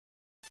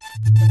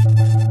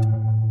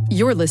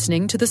You're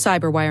listening to the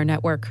Cyberwire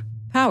Network,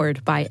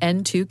 powered by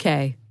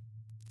N2K.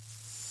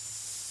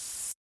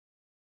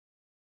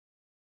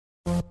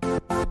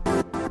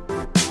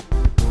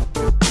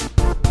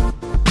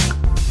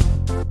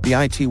 The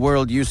IT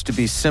world used to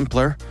be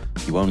simpler.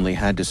 You only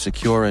had to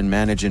secure and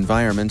manage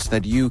environments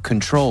that you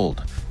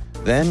controlled.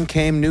 Then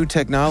came new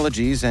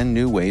technologies and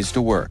new ways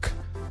to work.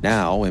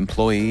 Now,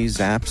 employees,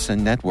 apps,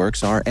 and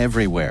networks are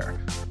everywhere.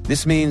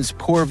 This means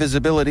poor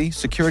visibility,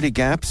 security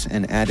gaps,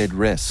 and added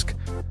risk.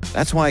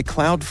 That's why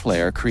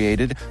Cloudflare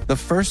created the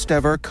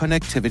first-ever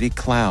connectivity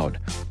cloud.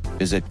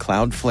 Visit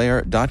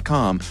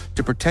cloudflare.com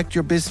to protect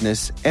your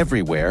business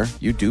everywhere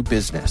you do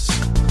business.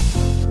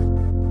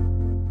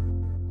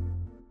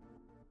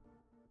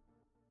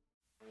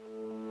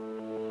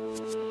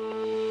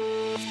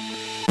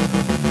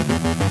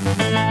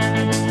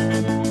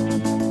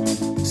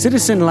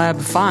 Citizen Lab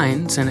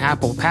finds and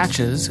Apple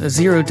patches a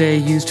zero-day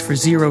used for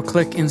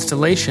zero-click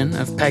installation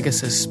of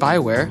Pegasus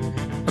spyware.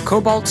 A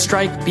Cobalt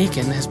Strike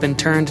beacon has been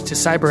turned to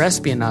cyber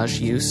espionage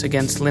use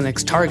against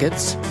Linux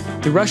targets.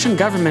 The Russian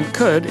government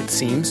could, it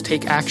seems,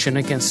 take action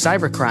against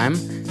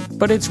cybercrime,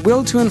 but its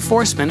will to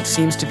enforcement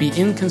seems to be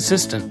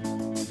inconsistent.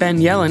 Ben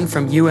Yellen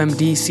from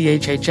UMD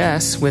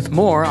CHHS with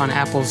more on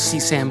Apple's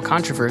CSAM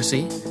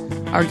controversy.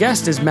 Our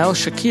guest is Mel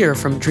Shakir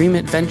from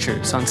DreamIt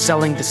Ventures on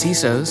selling to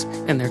CISOs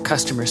and their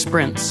customer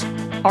sprints.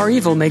 Our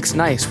evil makes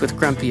nice with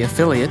grumpy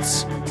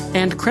affiliates.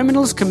 And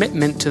criminals'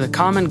 commitment to the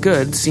common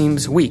good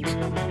seems weak.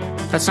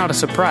 That's not a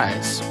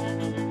surprise,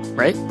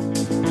 right?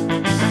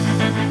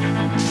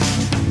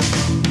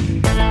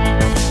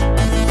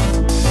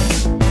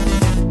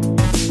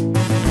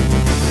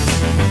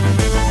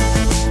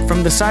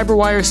 From the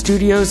Cyberwire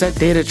studios at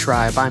Data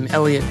Tribe, I'm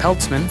Elliot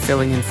Peltzman,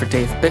 filling in for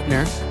Dave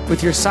Bittner,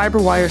 with your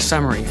Cyberwire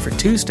summary for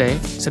Tuesday,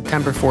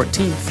 September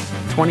 14th,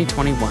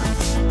 2021.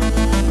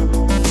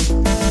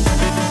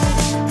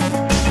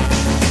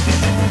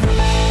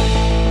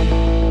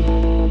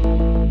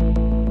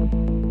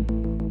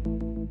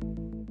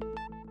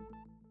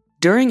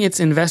 During its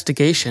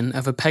investigation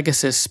of a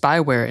Pegasus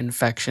spyware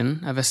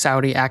infection of a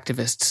Saudi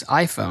activist's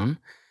iPhone,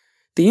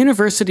 the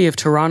University of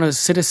Toronto's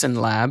Citizen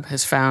Lab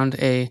has found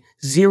a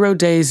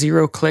zero-day,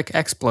 zero-click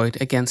exploit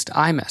against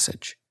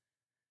iMessage.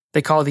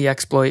 They call the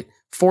exploit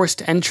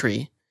Forced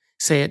Entry,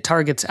 say it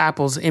targets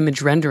Apple's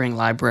image rendering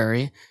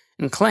library,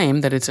 and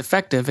claim that it's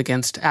effective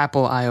against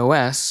Apple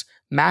iOS,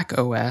 Mac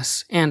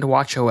OS, and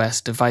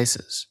watchOS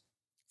devices.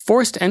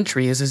 Forced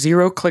Entry is a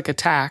zero-click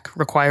attack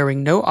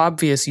requiring no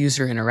obvious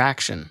user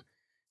interaction.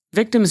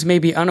 Victims may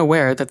be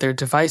unaware that their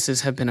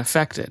devices have been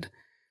affected.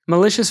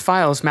 Malicious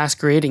files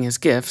masquerading as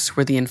GIFs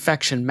were the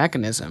infection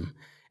mechanism,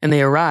 and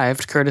they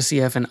arrived courtesy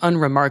of an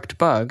unremarked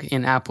bug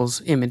in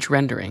Apple's image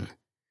rendering.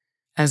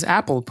 As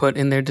Apple put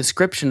in their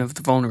description of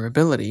the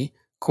vulnerability,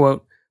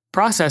 quote,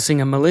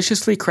 processing a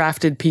maliciously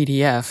crafted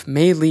PDF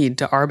may lead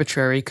to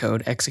arbitrary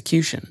code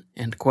execution,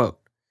 end quote.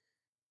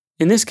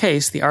 In this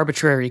case, the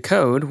arbitrary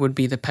code would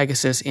be the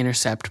Pegasus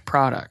Intercept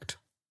product.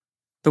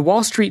 The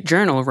Wall Street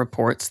Journal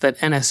reports that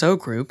NSO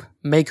Group,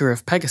 maker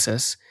of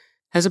Pegasus,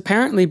 has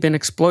apparently been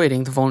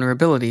exploiting the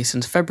vulnerability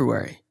since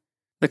February.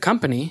 The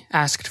company,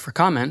 asked for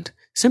comment,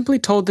 simply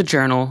told the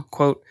journal,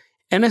 quote,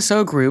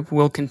 NSO Group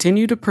will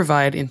continue to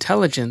provide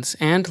intelligence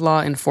and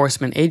law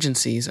enforcement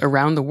agencies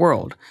around the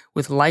world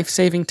with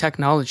life-saving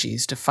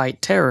technologies to fight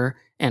terror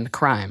and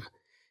crime,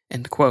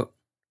 end quote,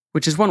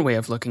 which is one way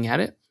of looking at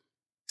it.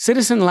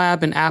 Citizen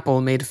Lab and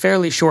Apple made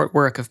fairly short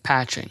work of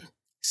patching.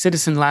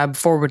 Citizen Lab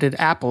forwarded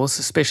Apple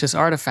suspicious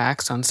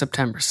artifacts on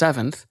September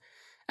 7th.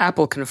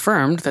 Apple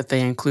confirmed that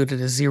they included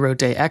a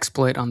zero-day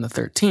exploit on the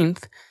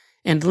 13th,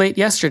 and late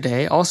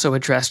yesterday also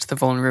addressed the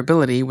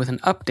vulnerability with an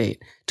update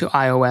to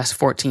iOS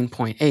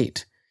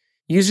 14.8.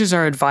 Users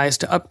are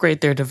advised to upgrade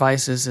their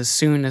devices as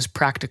soon as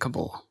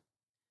practicable.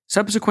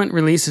 Subsequent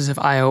releases of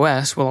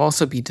iOS will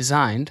also be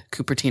designed,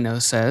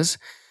 Cupertino says,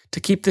 to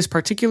keep this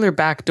particular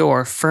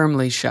backdoor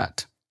firmly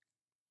shut.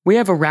 We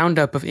have a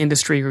roundup of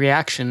industry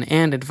reaction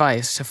and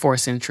advice to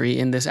Forced Entry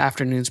in this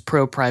afternoon's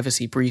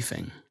pro-privacy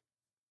briefing.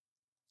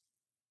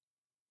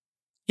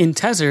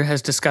 Intezer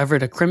has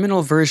discovered a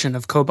criminal version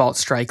of Cobalt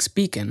Strike's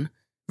beacon,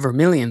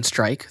 Vermilion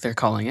Strike, they're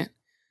calling it,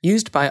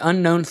 used by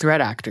unknown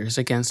threat actors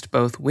against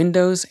both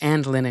Windows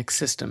and Linux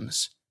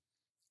systems.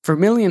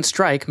 Vermilion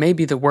Strike may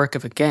be the work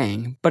of a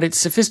gang, but its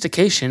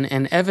sophistication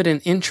and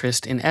evident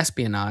interest in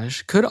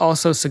espionage could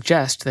also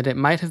suggest that it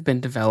might have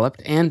been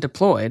developed and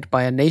deployed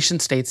by a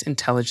nation-state's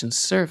intelligence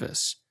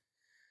service.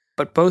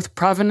 But both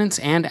provenance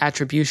and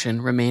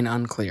attribution remain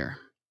unclear.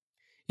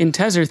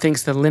 Intezer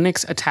thinks the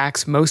Linux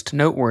attacks most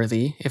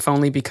noteworthy, if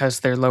only because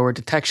their lower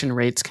detection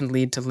rates can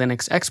lead to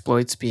Linux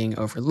exploits being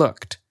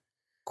overlooked.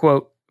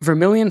 Quote,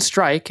 Vermilion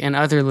Strike and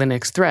other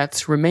Linux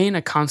threats remain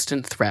a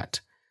constant threat.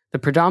 The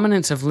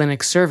predominance of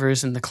Linux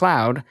servers in the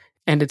cloud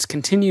and its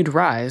continued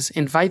rise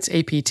invites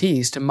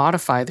APTs to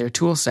modify their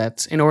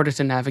toolsets in order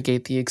to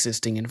navigate the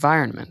existing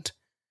environment.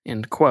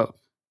 End quote.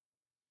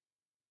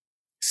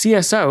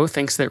 CSO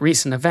thinks that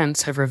recent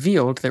events have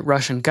revealed that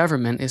Russian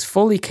government is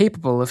fully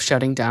capable of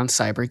shutting down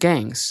cyber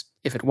gangs.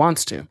 if it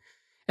wants to,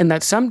 and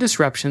that some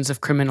disruptions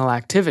of criminal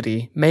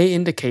activity may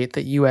indicate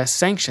that U.S.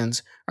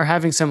 sanctions are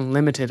having some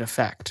limited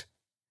effect.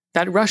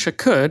 That Russia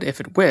could, if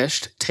it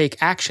wished,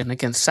 take action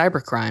against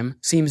cybercrime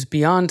seems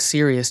beyond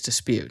serious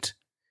dispute.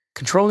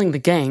 Controlling the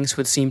gangs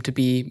would seem to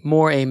be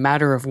more a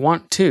matter of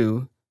want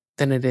to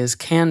than it is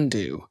can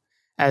do,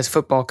 as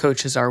football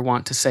coaches are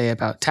wont to say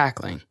about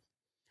tackling.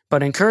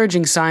 But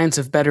encouraging signs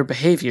of better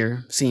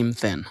behavior seem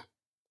thin.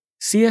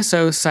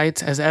 CSO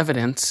cites as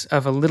evidence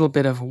of a little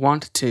bit of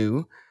want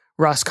to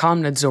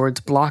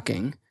Roskomnadzor's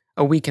blocking,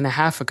 a week and a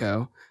half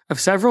ago, of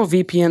several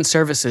VPN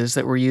services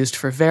that were used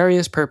for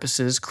various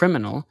purposes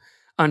criminal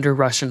under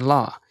Russian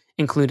law,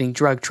 including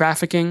drug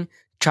trafficking,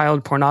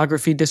 child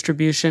pornography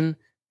distribution,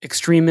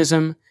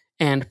 extremism,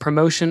 and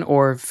promotion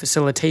or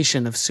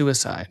facilitation of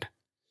suicide.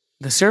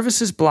 The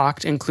services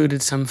blocked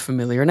included some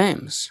familiar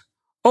names: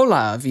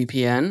 Ola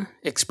VPN,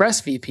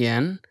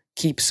 ExpressVPN,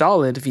 Keep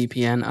Solid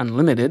VPN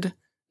Unlimited,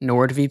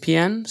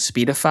 NordVPN,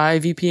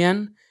 Speedify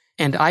VPN,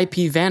 and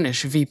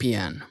IPVanish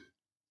VPN.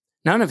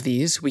 None of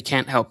these, we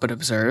can't help but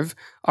observe,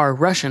 are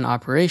Russian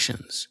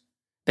operations.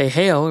 They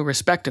hail,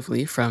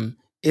 respectively, from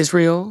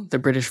Israel, the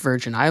British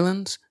Virgin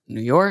Islands,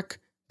 New York,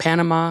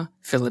 Panama,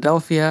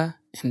 Philadelphia,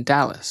 and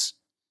Dallas.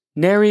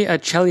 Nary a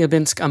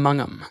Chelyabinsk among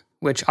them,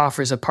 which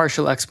offers a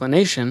partial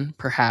explanation,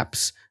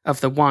 perhaps,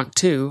 of the want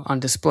to on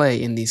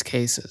display in these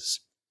cases.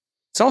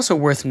 It's also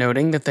worth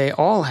noting that they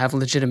all have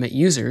legitimate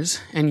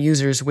users, and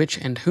users which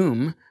and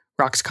whom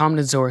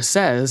Roskomnadzor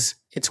says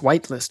it's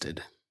whitelisted.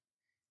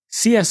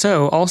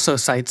 CSO also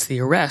cites the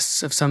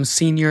arrests of some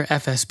senior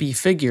FSB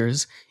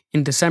figures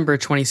in December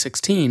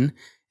 2016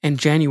 and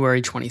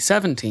January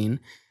 2017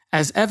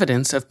 as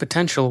evidence of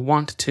potential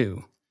want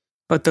to,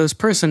 but those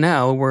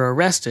personnel were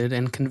arrested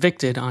and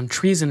convicted on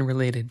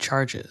treason-related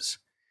charges.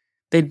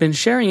 They'd been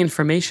sharing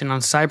information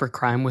on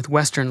cybercrime with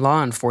Western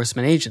law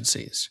enforcement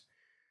agencies.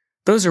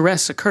 Those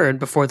arrests occurred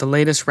before the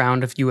latest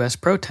round of U.S.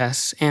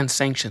 protests and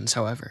sanctions,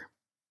 however.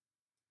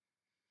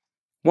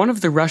 One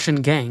of the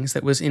Russian gangs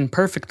that was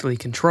imperfectly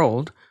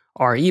controlled,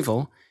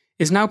 R-Evil,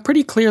 is now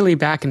pretty clearly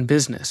back in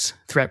business,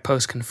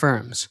 ThreatPost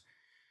confirms.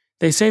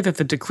 They say that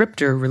the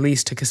decryptor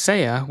released to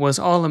Kaseya was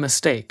all a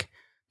mistake,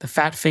 the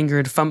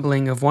fat-fingered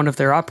fumbling of one of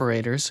their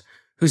operators,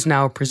 who's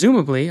now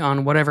presumably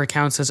on whatever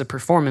counts as a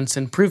performance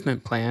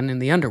improvement plan in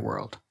the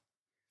underworld.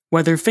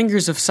 Whether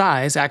Fingers of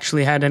Size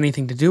actually had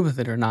anything to do with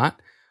it or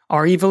not,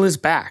 R-Evil is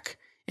back,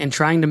 and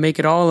trying to make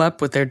it all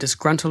up with their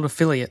disgruntled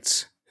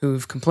affiliates,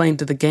 who've complained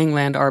to the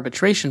gangland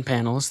arbitration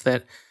panels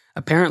that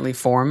apparently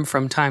form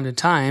from time to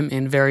time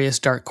in various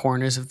dark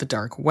corners of the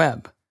dark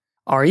web.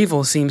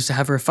 R-Evil seems to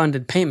have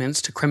refunded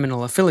payments to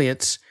criminal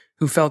affiliates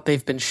who felt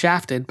they've been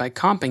shafted by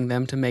comping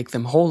them to make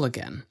them whole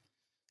again.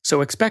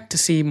 So expect to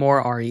see more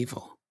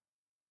R-Evil.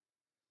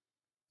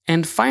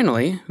 And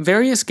finally,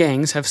 various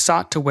gangs have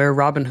sought to wear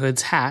Robin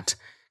Hood's hat,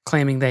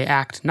 claiming they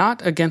act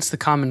not against the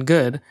common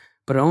good,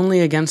 but only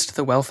against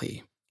the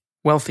wealthy.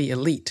 Wealthy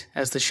elite,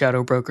 as the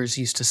shadow brokers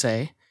used to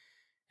say.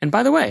 And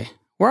by the way,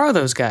 where are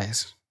those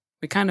guys?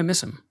 We kind of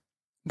miss them.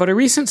 But a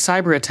recent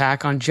cyber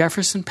attack on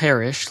Jefferson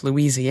Parish,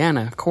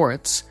 Louisiana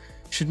courts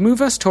should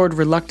move us toward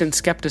reluctant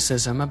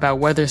skepticism about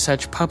whether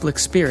such public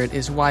spirit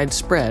is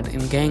widespread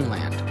in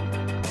gangland.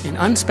 An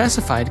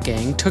unspecified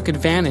gang took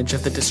advantage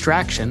of the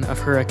distraction of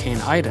Hurricane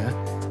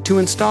Ida to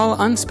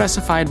install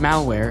unspecified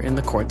malware in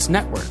the court's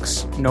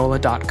networks,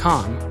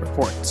 NOLA.com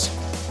reports.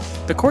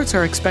 The courts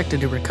are expected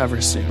to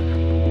recover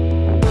soon.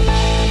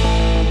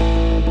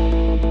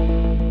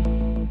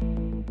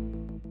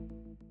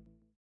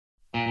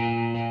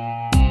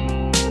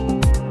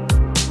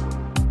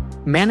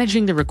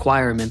 Managing the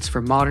requirements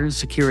for modern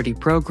security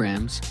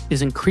programs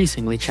is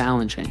increasingly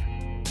challenging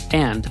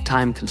and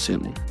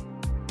time-consuming.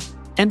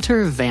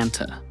 Enter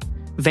Vanta.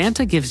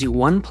 Vanta gives you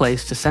one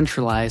place to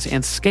centralize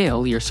and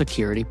scale your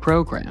security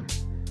program.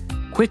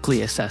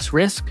 Quickly assess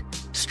risk,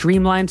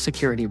 streamline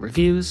security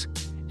reviews,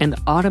 and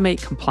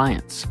automate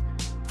compliance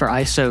for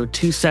ISO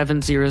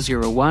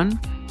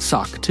 27001,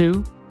 SOC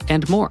 2,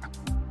 and more.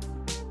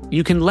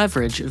 You can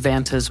leverage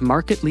Vanta's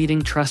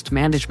market-leading trust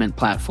management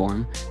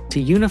platform to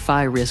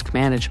unify risk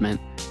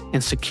management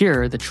and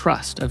secure the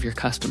trust of your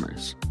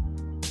customers.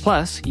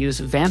 Plus,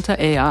 use Vanta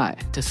AI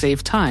to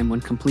save time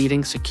when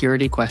completing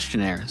security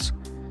questionnaires.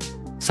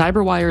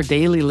 CyberWire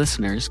Daily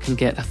listeners can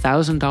get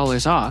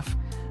 $1,000 off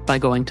by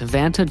going to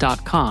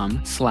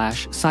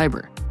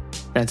vanta.com/cyber.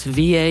 That's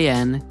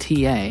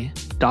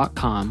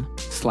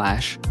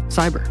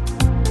VANTA.com/cyber.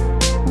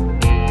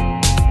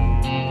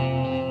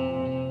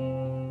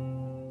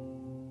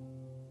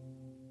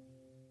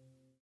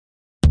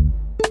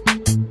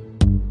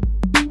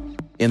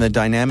 In the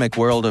dynamic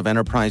world of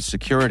enterprise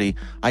security,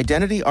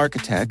 identity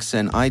architects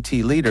and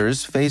IT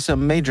leaders face a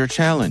major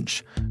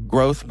challenge.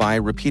 Growth by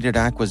repeated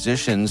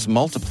acquisitions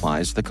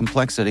multiplies the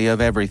complexity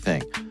of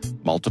everything.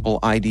 Multiple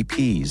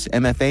IDPs,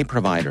 MFA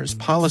providers,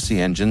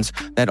 policy engines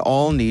that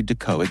all need to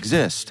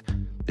coexist.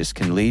 This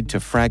can lead to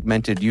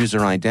fragmented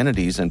user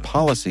identities and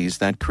policies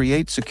that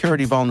create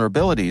security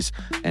vulnerabilities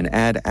and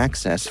add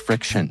access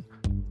friction.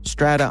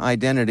 Strata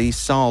Identity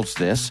solves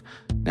this.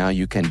 Now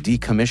you can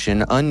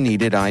decommission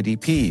unneeded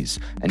IDPs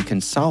and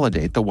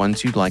consolidate the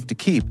ones you'd like to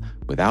keep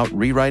without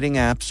rewriting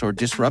apps or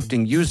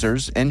disrupting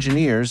users,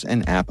 engineers,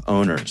 and app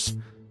owners.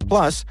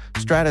 Plus,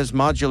 Strata's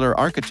modular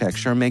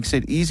architecture makes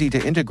it easy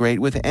to integrate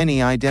with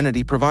any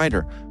identity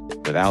provider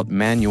without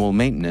manual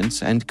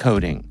maintenance and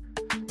coding.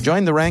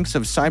 Join the ranks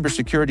of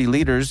cybersecurity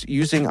leaders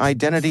using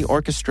identity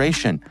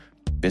orchestration.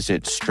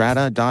 Visit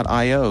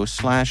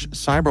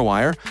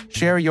strata.io/cyberwire,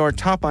 share your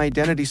top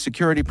identity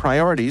security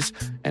priorities,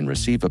 and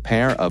receive a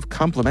pair of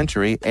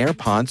complimentary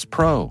AirPods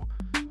Pro.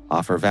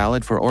 Offer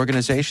valid for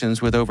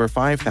organizations with over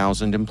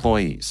 5,000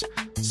 employees.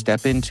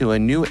 Step into a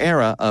new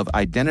era of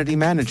identity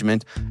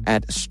management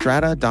at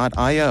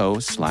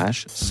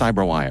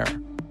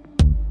strata.io/cyberwire.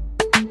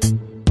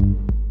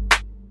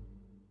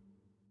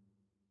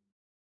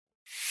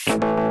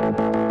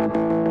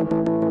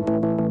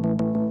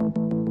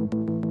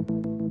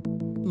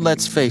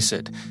 Let's face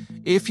it,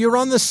 if you're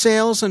on the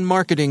sales and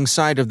marketing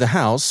side of the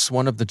house,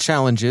 one of the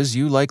challenges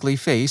you likely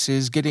face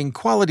is getting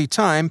quality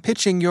time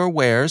pitching your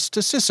wares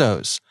to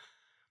CISOs.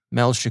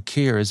 Mel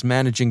Shakir is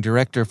Managing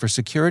Director for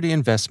Security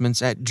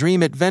Investments at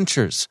DreamIt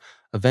Ventures,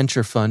 a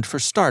venture fund for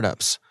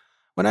startups.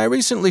 When I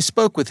recently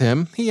spoke with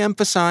him, he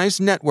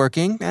emphasized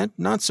networking and,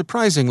 not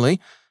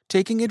surprisingly,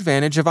 taking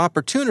advantage of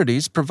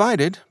opportunities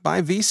provided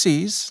by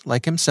VCs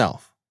like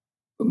himself.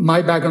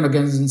 My background,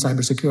 again, is in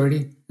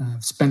cybersecurity.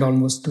 I've spent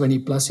almost 20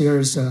 plus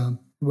years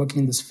working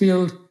in this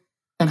field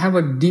and have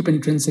a deep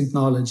intrinsic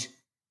knowledge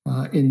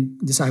in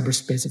the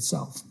cyberspace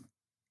itself.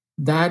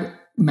 That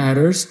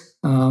matters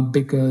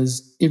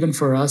because even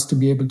for us to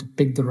be able to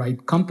pick the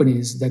right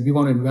companies that we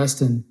want to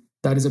invest in,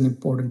 that is an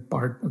important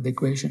part of the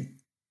equation.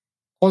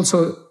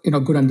 Also,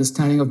 good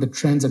understanding of the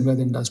trends and where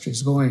the industry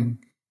is going,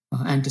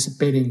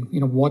 anticipating,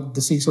 what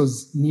the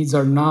CISO's needs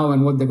are now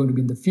and what they're going to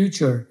be in the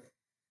future.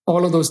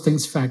 All of those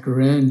things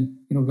factor in,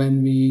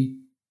 when we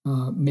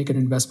make an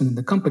investment in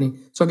the company.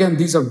 So again,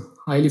 these are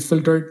highly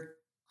filtered.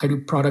 I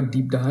do product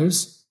deep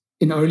dives.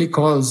 In early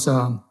calls,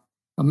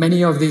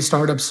 many of these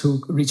startups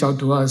who reach out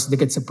to us, they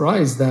get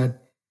surprised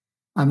that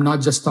I'm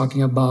not just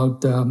talking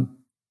about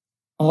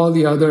all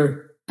the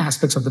other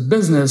aspects of the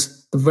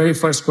business. The very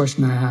first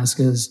question I ask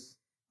is,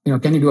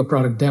 can you do a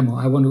product demo?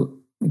 I want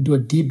to do a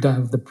deep dive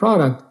of the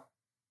product.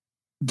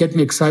 Get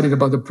me excited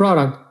about the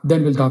product,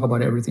 then we'll talk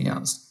about everything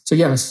else. So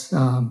yes,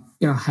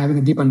 having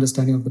a deep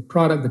understanding of the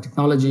product, the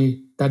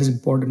technology, that is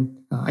important.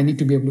 I need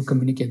to be able to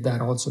communicate that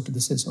also to the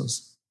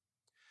CISOs.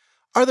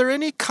 Are there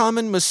any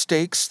common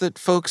mistakes that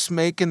folks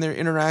make in their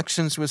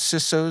interactions with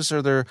CISOs?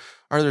 Are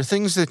there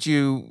things that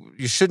you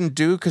shouldn't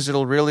do because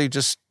it'll really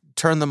just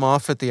turn them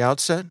off at the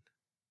outset?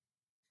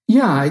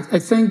 Yeah, I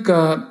think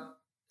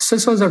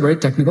CISOs are very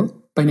technical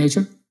by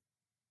nature.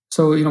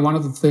 So, one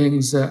of the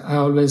things I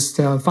always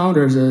tell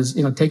founders is,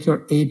 take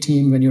your A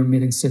team when you're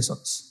meeting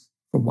CISOs,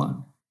 for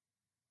one.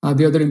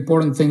 The other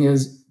important thing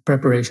is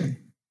preparation,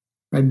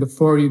 right?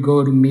 Before you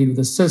go to meet with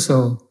a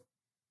CISO,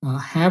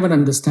 have an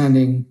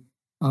understanding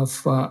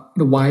of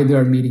why they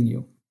are meeting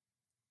you.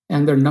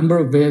 And there are a number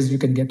of ways you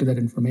can get to that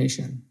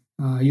information.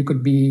 You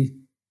could be,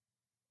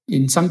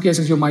 in some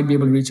cases, you might be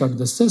able to reach out to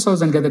the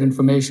CISOs and get that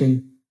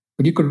information,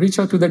 but you could reach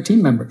out to their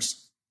team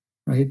members,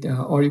 right?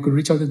 Or you could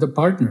reach out to the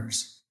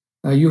partners.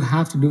 You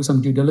have to do some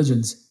due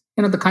diligence.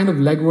 The kind of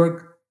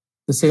legwork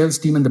the sales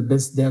team and the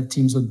biz dev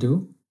teams would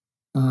do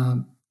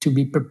to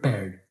be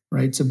prepared,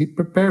 right? So be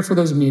prepared for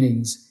those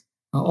meetings.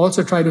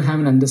 Also try to have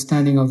an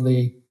understanding of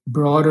the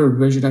broader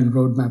vision and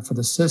roadmap for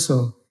the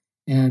CISO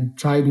and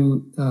try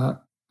to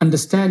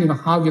understand,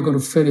 how you're going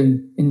to fit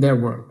in their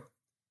world.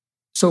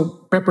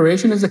 So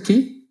preparation is the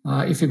key.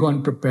 If you go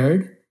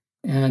unprepared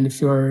and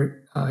if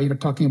you're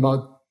talking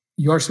about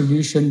your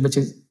solution, which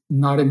is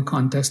not in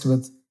context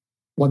with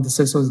what the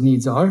CISO's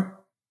needs are,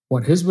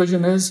 what his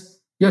vision is,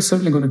 you're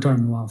certainly going to turn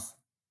him off.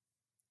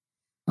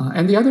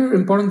 And the other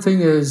important thing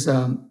is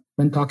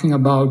when talking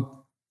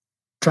about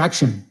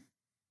traction,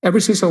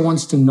 every CISO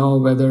wants to know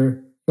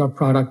whether your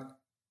product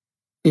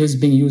is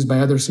being used by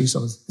other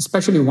CISOs,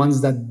 especially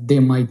ones that they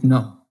might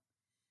know.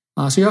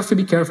 So you have to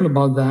be careful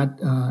about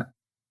that.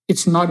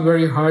 It's not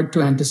very hard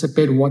to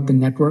anticipate what the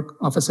network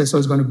of a CISO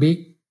is going to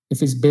be. If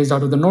he's based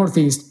out of the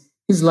Northeast,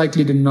 he's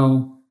likely to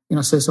know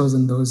CISOs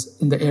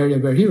in the area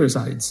where he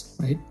resides,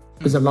 right?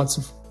 Because there are lots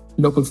of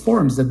local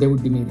forums that they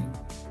would be meeting.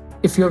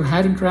 If you have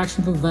had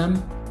interactions with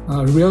them,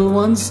 real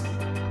ones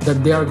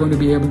that they are going to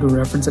be able to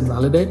reference and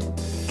validate,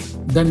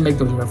 then make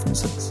those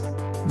references,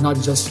 not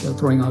just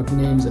throwing out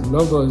names and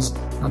logos,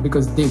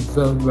 because they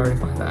will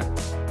verify that.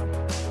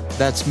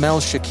 That's Mel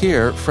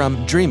Shakir from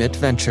DreamIt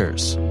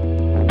Ventures.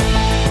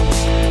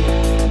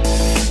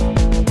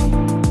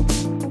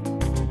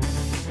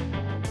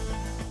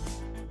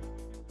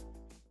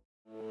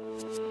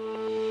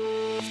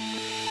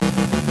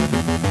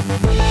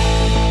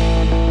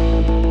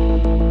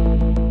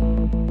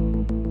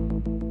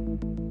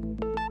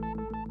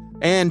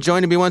 And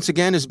joining me once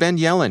again is Ben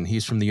Yelin.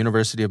 He's from the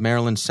University of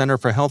Maryland Center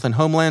for Health and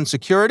Homeland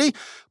Security.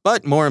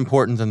 But more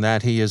important than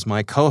that, he is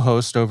my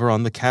co-host over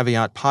on the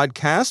Caveat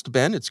podcast.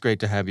 Ben, it's great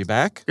to have you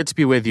back. Good to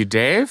be with you,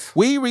 Dave.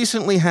 We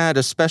recently had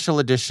a special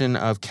edition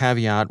of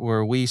Caveat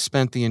where we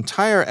spent the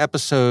entire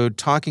episode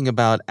talking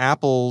about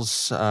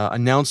Apple's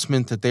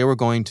announcement that they were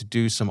going to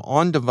do some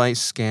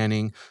on-device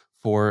scanning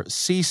for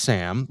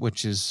CSAM,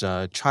 which is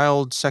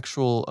child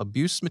sexual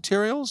abuse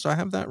materials. Do I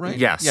have that right?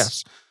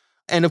 Yes.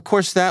 And of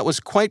course, that was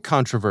quite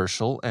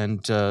controversial and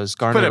has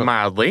garnered, put it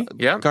mildly,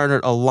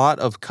 garnered a lot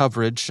of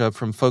coverage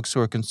from folks who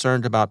are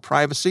concerned about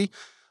privacy.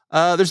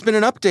 There's been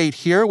an update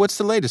here. What's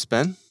the latest,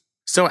 Ben?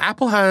 So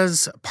Apple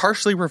has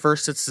partially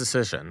reversed its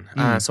decision.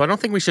 So I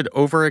don't think we should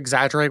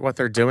over-exaggerate what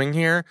they're doing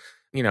here.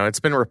 You know,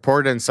 it's been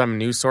reported in some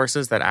news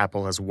sources that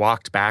Apple has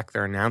walked back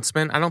their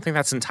announcement. I don't think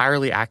that's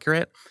entirely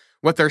accurate.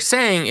 What they're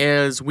saying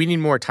is we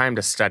need more time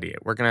to study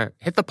it. We're going to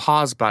hit the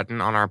pause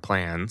button on our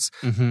plans.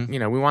 Mm-hmm. You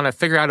know, we want to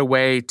figure out a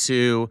way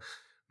to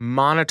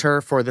monitor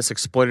for this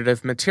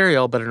exploitative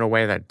material, but in a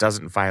way that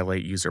doesn't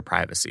violate user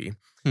privacy.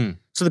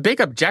 So the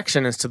big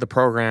objection is to the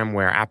program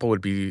where Apple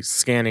would be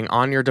scanning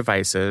on your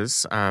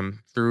devices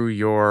through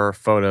your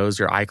photos,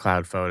 your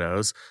iCloud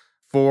photos,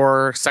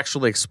 for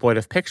sexually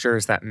exploitive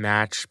pictures that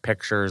match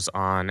pictures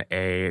on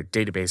a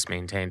database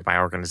maintained by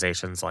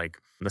organizations like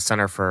the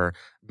Center for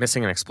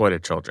Missing and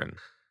Exploited Children.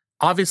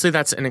 Obviously,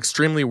 that's an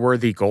extremely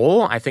worthy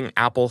goal. I think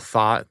Apple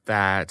thought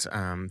that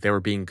they were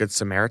being good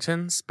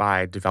Samaritans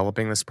by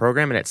developing this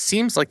program, and it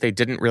seems like they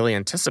didn't really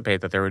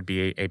anticipate that there would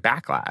be a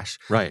backlash.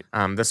 Right.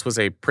 This was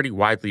a pretty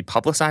widely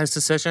publicized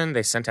decision.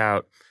 They sent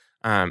out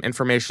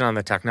information on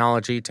the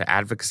technology to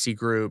advocacy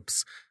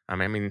groups. I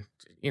mean,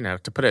 you know,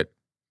 to put it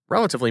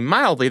relatively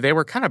mildly, they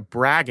were kind of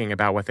bragging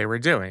about what they were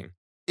doing.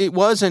 It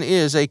was and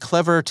is a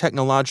clever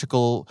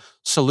technological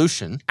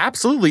solution.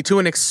 Absolutely, to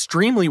an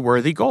extremely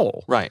worthy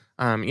goal. Right.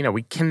 You know,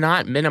 we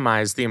cannot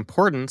minimize the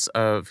importance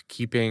of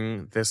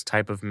keeping this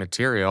type of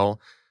material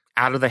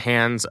out of the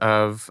hands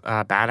of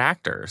bad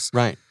actors.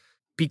 Right.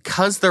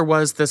 Because there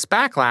was this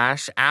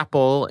backlash,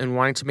 Apple, in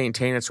wanting to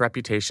maintain its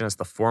reputation as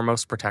the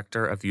foremost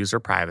protector of user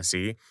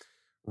privacy,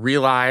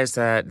 realized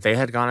that they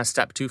had gone a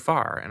step too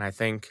far. And I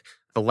think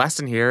the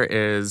lesson here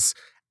is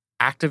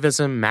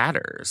activism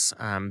matters.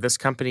 This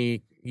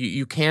company,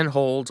 you can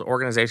hold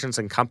organizations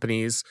and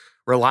companies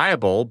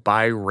reliable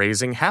by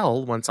raising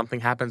hell when something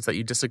happens that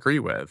you disagree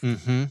with.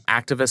 Mm-hmm.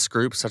 Activist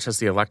groups such as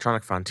the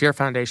Electronic Frontier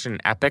Foundation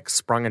and Epic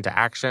sprung into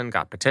action,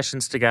 got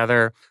petitions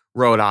together,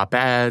 wrote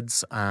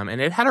op-eds,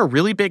 and it had a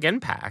really big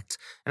impact.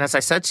 And as I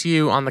said to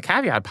you on the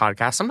Caveat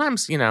podcast,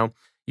 sometimes, you know,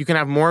 you can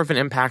have more of an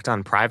impact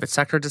on private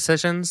sector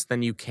decisions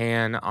than you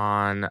can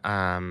on,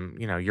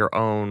 you know, your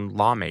own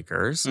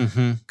lawmakers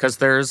because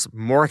there's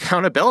more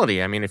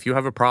accountability. I mean, if you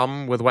have a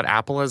problem with what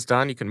Apple has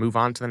done, you can move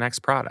on to the next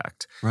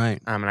product.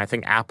 Right. And I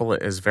think Apple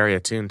is very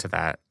attuned to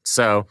that.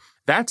 So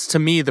that's, to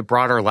me, the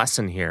broader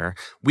lesson here.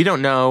 We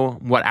don't know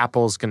what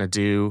Apple's going to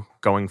do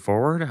going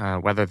forward,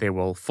 whether they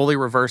will fully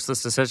reverse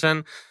this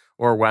decision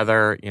or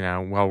whether, you know,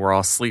 while we're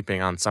all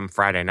sleeping on some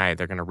Friday night,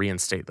 they're going to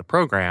reinstate the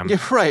program. Yeah,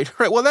 right.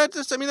 Well,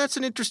 that's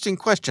an interesting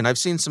question. I've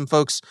seen some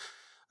folks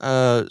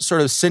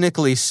sort of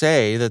cynically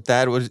say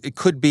it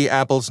could be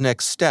Apple's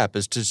next step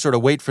is to sort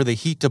of wait for the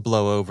heat to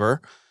blow over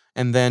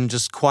and then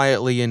just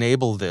quietly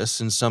enable this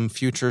in some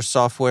future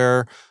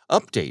software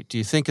update. Do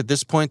you think at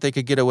this point they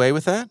could get away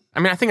with that? I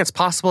mean, I think it's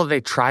possible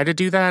they try to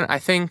do that. I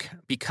think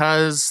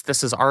because this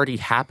has already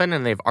happened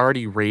and they've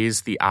already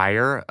raised the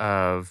ire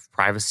of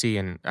privacy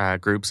and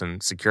groups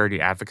and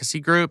security advocacy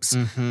groups,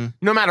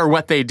 no matter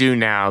what they do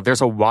now,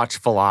 there's a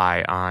watchful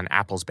eye on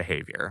Apple's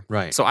behavior.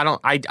 Right. So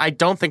I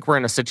don't think we're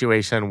in a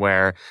situation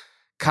where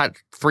cut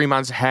 3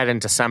 months ahead in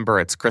December,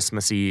 it's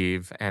Christmas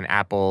Eve, and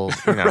Apple,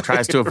 you know,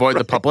 tries to avoid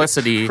the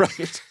publicity.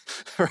 Right.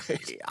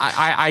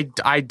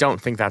 I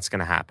don't think that's going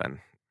to happen.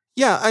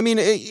 Yeah, I mean,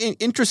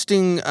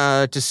 interesting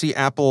to see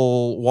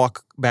Apple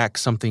walk back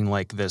something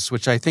like this,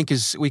 which I think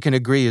we can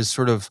agree is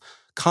sort of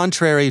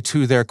contrary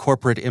to their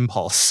corporate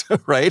impulse,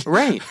 right?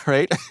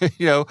 Right.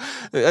 You know,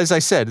 as I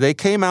said, they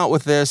came out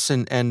with this,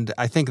 and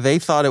I think they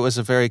thought it was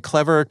a very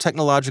clever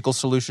technological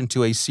solution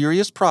to a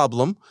serious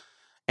problem.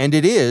 And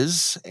it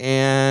is,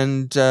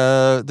 and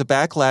the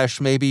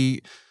backlash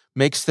maybe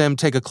makes them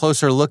take a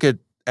closer look at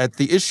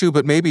the issue,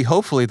 but maybe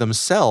hopefully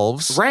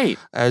themselves, right,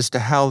 as to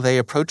how they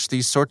approach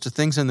these sorts of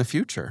things in the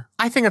future.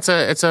 I think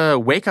it's a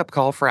wake up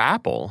call for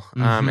Apple,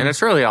 and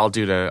it's really all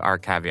due to our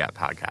Caveat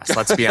podcast.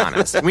 Let's be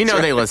honest, we know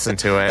they listen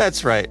to it.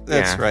 That's right.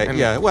 Right.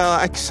 Yeah. Well,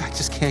 I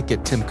just can't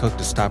get Tim Cook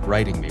to stop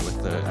writing me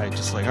with I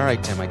just like, all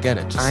right, Tim, I get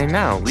it. I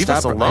know. Leave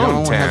us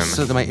alone, Tim.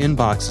 So that my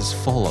inbox is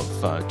full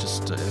of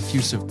just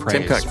effusive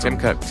praise. Tim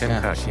Cook.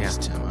 Yeah.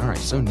 Tim. All right.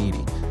 So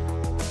needy.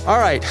 All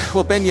right.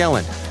 Well, Ben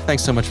Yelin,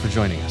 thanks so much for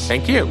joining us.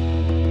 Thank you.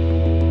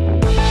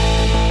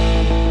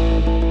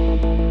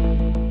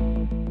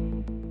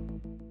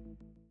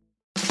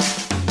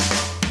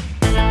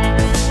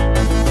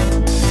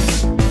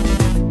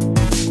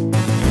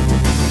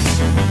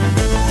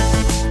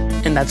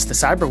 And that's the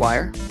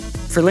Cyberwire.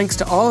 For links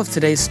to all of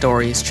today's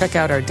stories, check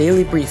out our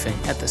daily briefing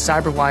at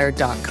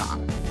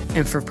thecyberwire.com.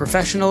 And for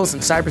professionals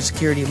and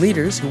cybersecurity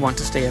leaders who want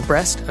to stay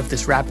abreast of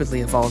this rapidly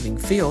evolving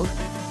field,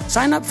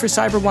 sign up for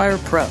CyberWire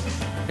Pro.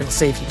 It'll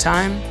save you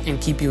time and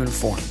keep you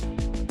informed.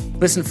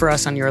 Listen for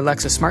us on your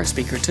Alexa smart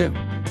speaker, too.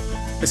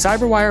 The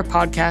CyberWire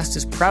podcast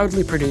is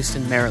proudly produced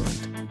in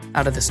Maryland,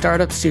 out of the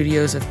startup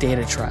studios of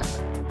Data Tribe,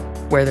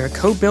 where they're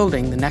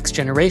co-building the next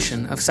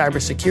generation of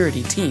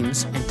cybersecurity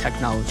teams and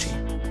technology.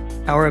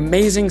 Our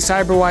amazing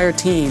CyberWire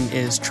team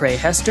is Trey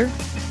Hester,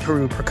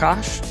 Puru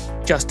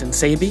Prakash, Justin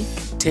Sabi,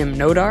 Tim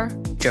Nodar,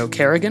 Joe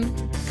Kerrigan,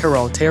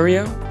 Carol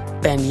Terrio,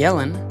 Ben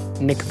Yellen,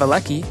 Nick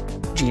Valecki,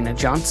 Gina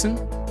Johnson,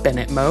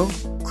 Bennett Moe,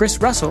 Chris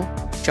Russell,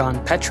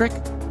 John Petrick,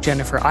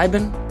 Jennifer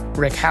Iben,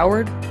 Rick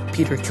Howard,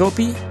 Peter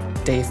Kilpie,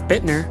 Dave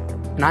Bittner,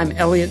 and I'm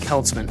Elliot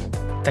Peltzman.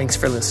 Thanks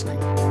for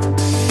listening.